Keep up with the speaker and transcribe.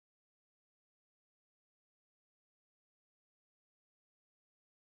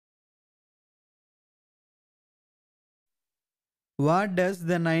What does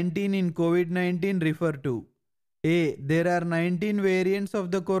the 19 in COVID-19 refer to? A. There are 19 variants of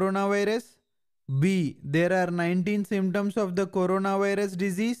the coronavirus. B. There are 19 symptoms of the coronavirus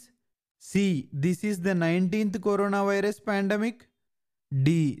disease. C. This is the 19th coronavirus pandemic.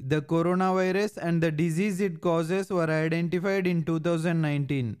 D. The coronavirus and the disease it causes were identified in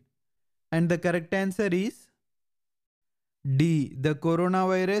 2019. And the correct answer is D. The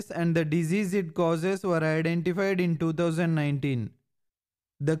coronavirus and the disease it causes were identified in 2019.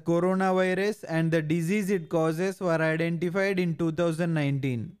 The coronavirus and the disease it causes were identified in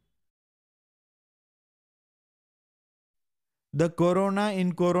 2019. The corona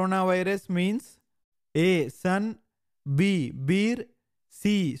in coronavirus means A. Sun, B. Beer,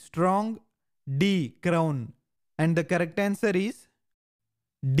 C. Strong, D. Crown. And the correct answer is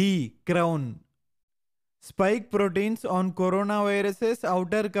D. Crown. Spike proteins on coronavirus's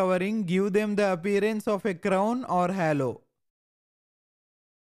outer covering give them the appearance of a crown or halo.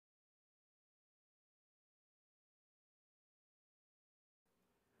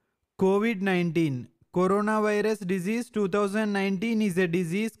 COVID-19 Coronavirus disease 2019 is a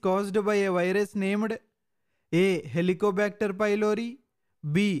disease caused by a virus named A. Helicobacter pylori,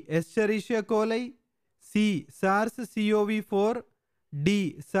 B. Escherichia coli, C. SARS-CoV-4,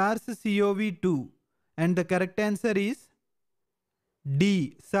 D. SARS-CoV-2. And the correct answer is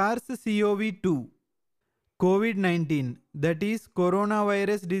D. SARS-CoV-2. COVID-19, that is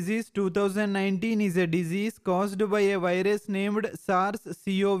coronavirus disease 2019, is a disease caused by a virus named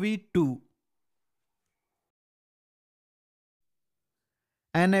SARS-CoV-2.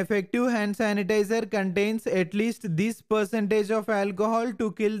 An effective hand sanitizer contains at least this percentage of alcohol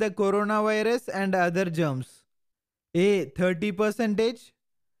to kill the coronavirus and other germs. A. 30%,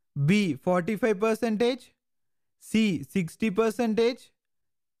 B. 45%, C. 60%,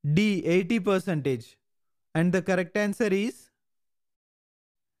 D. 80%. And the correct answer is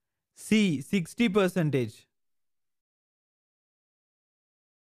C. 60%.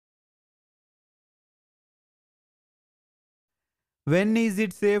 When is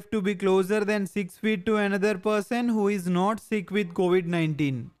it safe to be closer than 6 feet to another person who is not sick with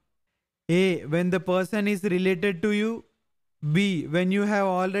COVID-19? A. When the person is related to you. B. When you have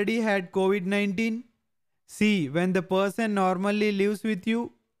already had COVID-19. C. When the person normally lives with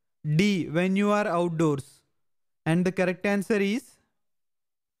you. D. When you are outdoors. And the correct answer is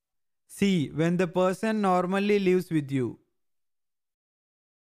C. When the person normally lives with you.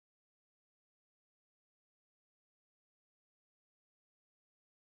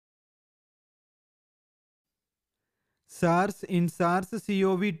 SARS in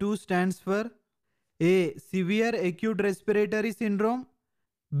SARS-CoV-2 stands for A. Severe acute respiratory syndrome,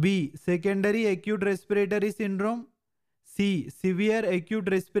 B. Secondary acute respiratory syndrome, C. Severe acute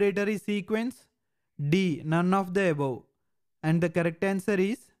respiratory sequence, D. None of the above. And the correct answer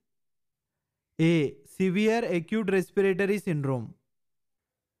is A. Severe acute respiratory syndrome.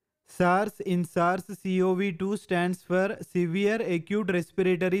 SARS in SARS-CoV-2 stands for Severe Acute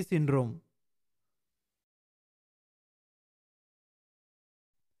Respiratory Syndrome.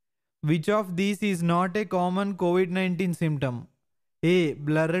 Which of these is not a common COVID-19 symptom? A.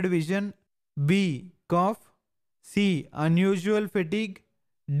 Blurred vision, B. Cough, C. Unusual fatigue,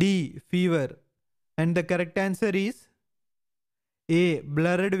 D. Fever. And the correct answer is A.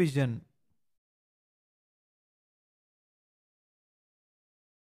 Blurred vision.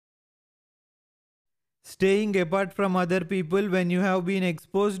 Staying apart from other people when you have been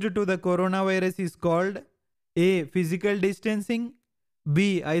exposed to the coronavirus is called A. Physical distancing,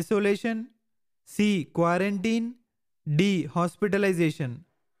 B. Isolation, C. Quarantine, D. Hospitalization.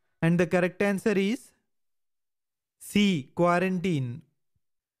 And the correct answer is C. Quarantine.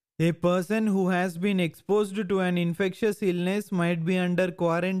 A person who has been exposed to an infectious illness might be under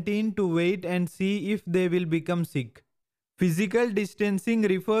quarantine to wait and see if they will become sick. Physical distancing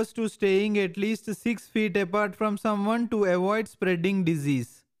refers to staying at least 6 feet apart from someone to avoid spreading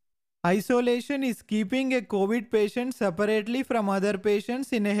disease. Isolation is keeping a COVID patient separately from other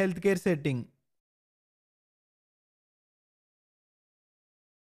patients in a healthcare setting.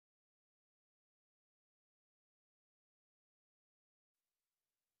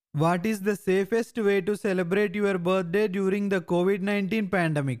 What is the safest way to celebrate your birthday during the COVID-19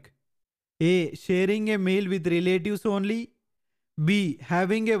 pandemic? A. Sharing a meal with relatives only. B.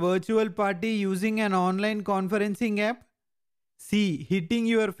 Having a virtual party using an online conferencing app. C. Hitting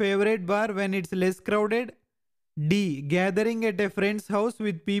your favorite bar when it's less crowded. D. Gathering at a friend's house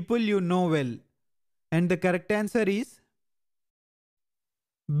with people you know well. And the correct answer is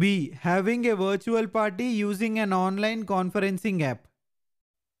B. Having a virtual party using an online conferencing app.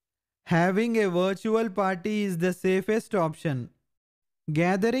 Having a virtual party is the safest option.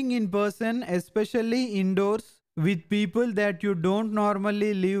 Gathering in person, especially indoors, with people that you don't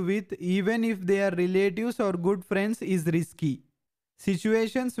normally live with, even if they are relatives or good friends, is risky.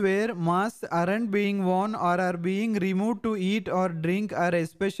 Situations where masks aren't being worn or are being removed to eat or drink are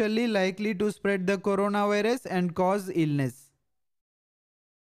especially likely to spread the coronavirus and cause illness.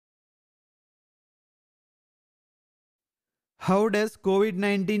 How does COVID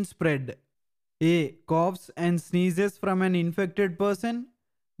 19 spread? A. Coughs and sneezes from an infected person.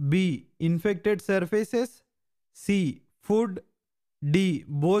 B. Infected surfaces. C. Food. D.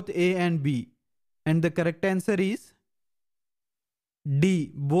 Both A and B. And the correct answer is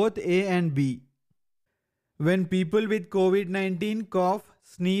D. Both A and B. When people with COVID 19 cough,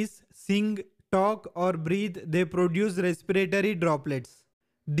 sneeze, sing, talk, or breathe, they produce respiratory droplets.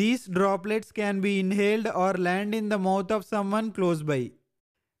 These droplets can be inhaled or land in the mouth of someone close by.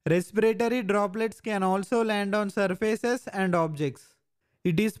 Respiratory droplets can also land on surfaces and objects.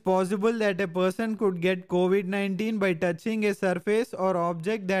 It is possible that a person could get COVID 19 by touching a surface or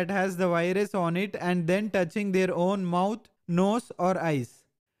object that has the virus on it and then touching their own mouth, nose, or eyes.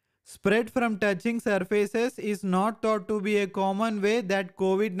 Spread from touching surfaces is not thought to be a common way that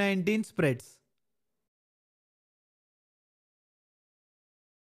COVID 19 spreads.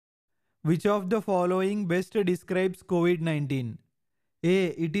 Which of the following best describes COVID 19? A.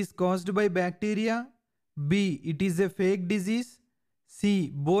 It is caused by bacteria. B. It is a fake disease.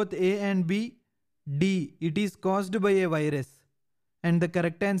 C. Both A and B. D. It is caused by a virus. And the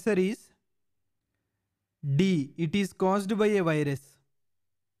correct answer is D. It is caused by a virus.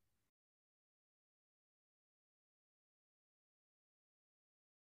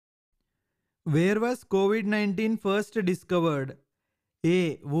 Where was COVID 19 first discovered?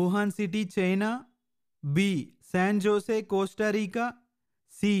 A. Wuhan City, China. B. San Jose, Costa Rica.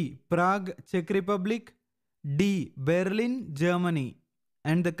 C. Prague, Czech Republic. D. Berlin, Germany.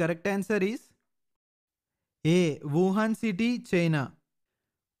 And the correct answer is A. Wuhan City, China.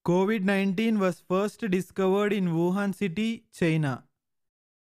 COVID 19 was first discovered in Wuhan City, China.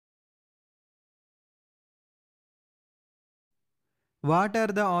 What are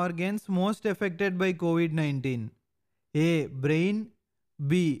the organs most affected by COVID 19? A. Brain.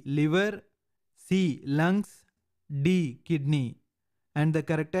 B. Liver. C. Lungs. D. Kidney. And the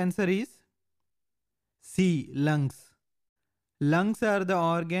correct answer is C. Lungs. Lungs are the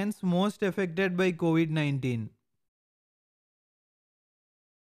organs most affected by COVID 19.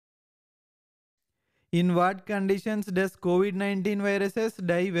 In what conditions does COVID 19 viruses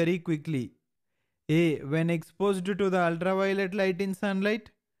die very quickly? A. When exposed to the ultraviolet light in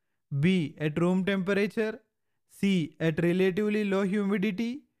sunlight. B. At room temperature. C. At relatively low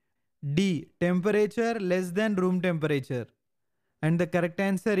humidity. D. Temperature less than room temperature. And the correct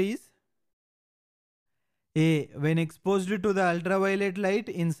answer is A. When exposed to the ultraviolet light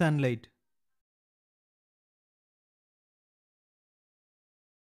in sunlight.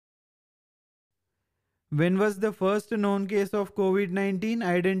 When was the first known case of COVID 19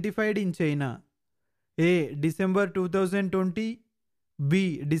 identified in China? A. December 2020.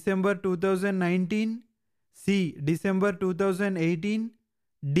 B. December 2019. C. December 2018.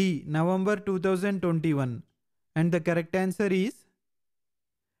 D. November 2021. And the correct answer is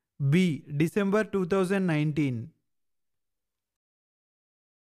B. December 2019.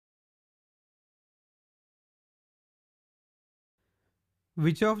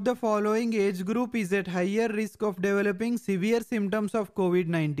 Which of the following age group is at higher risk of developing severe symptoms of COVID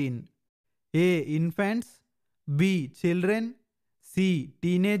 19? A. Infants. B. Children. C.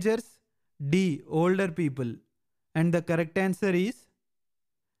 Teenagers. D. Older people. And the correct answer is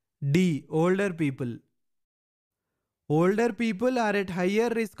D. Older people. Older people are at higher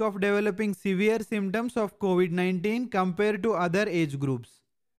risk of developing severe symptoms of COVID 19 compared to other age groups.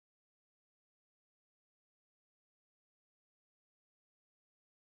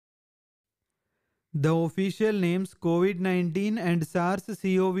 The official names COVID 19 and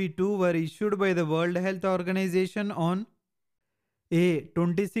SARS-CoV-2 were issued by the World Health Organization on A.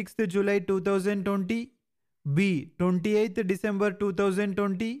 26th July 2020. B. 28th December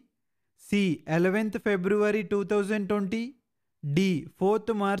 2020. C. 11th February 2020. D.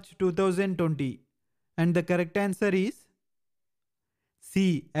 4th March 2020. And the correct answer is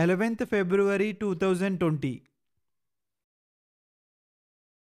C. 11th February 2020.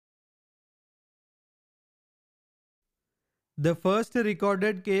 The first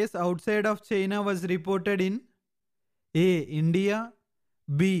recorded case outside of China was reported in A. India.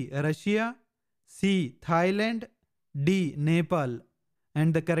 B. Russia. C. Thailand. D. Nepal.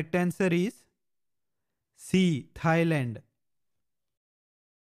 And the correct answer is C. Thailand.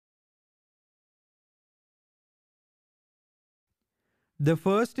 The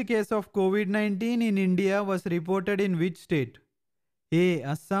first case of COVID-19 in India was reported in which state? A.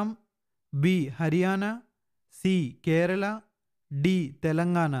 Assam, B. Haryana, C. Kerala, D.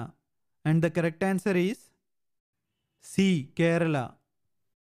 Telangana. And the correct answer is C. Kerala.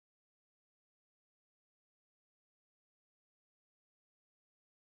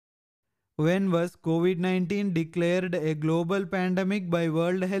 When was COVID-19 declared a global pandemic by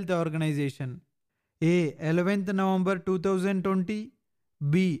World Health Organization? A. 11th November 2020,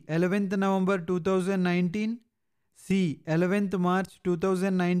 B. 11th November 2019, C. 11th March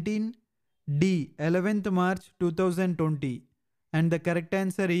 2019, D. 11th March 2020. And the correct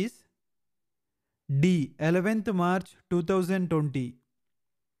answer is D. 11th March 2020.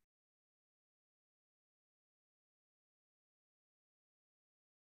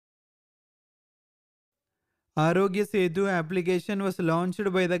 Aarogya Setu application was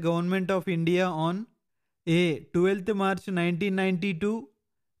launched by the Government of India on A. 12th March 1992,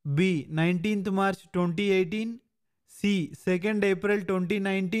 B. 19th March 2018, C. 2nd April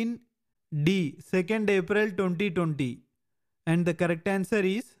 2019, D. 2nd April 2020. And the correct answer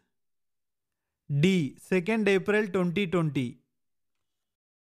is D. 2nd April 2020.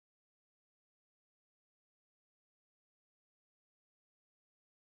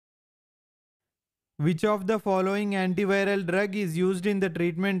 Which of the following antiviral drug is used in the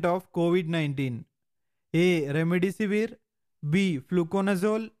treatment of COVID-19? A. Remdesivir, B.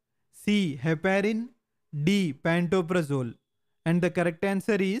 Fluconazole, C. Heparin, D. Pantoprazole. And the correct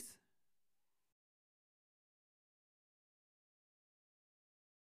answer is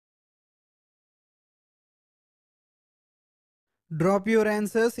drop your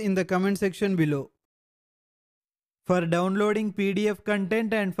answers in the comment section below. For downloading PDF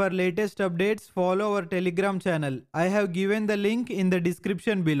content and for latest updates, follow our Telegram channel. I have given the link in the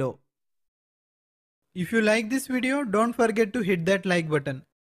description below. If you like this video, don't forget to hit that like button.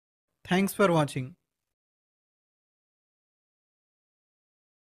 Thanks for watching.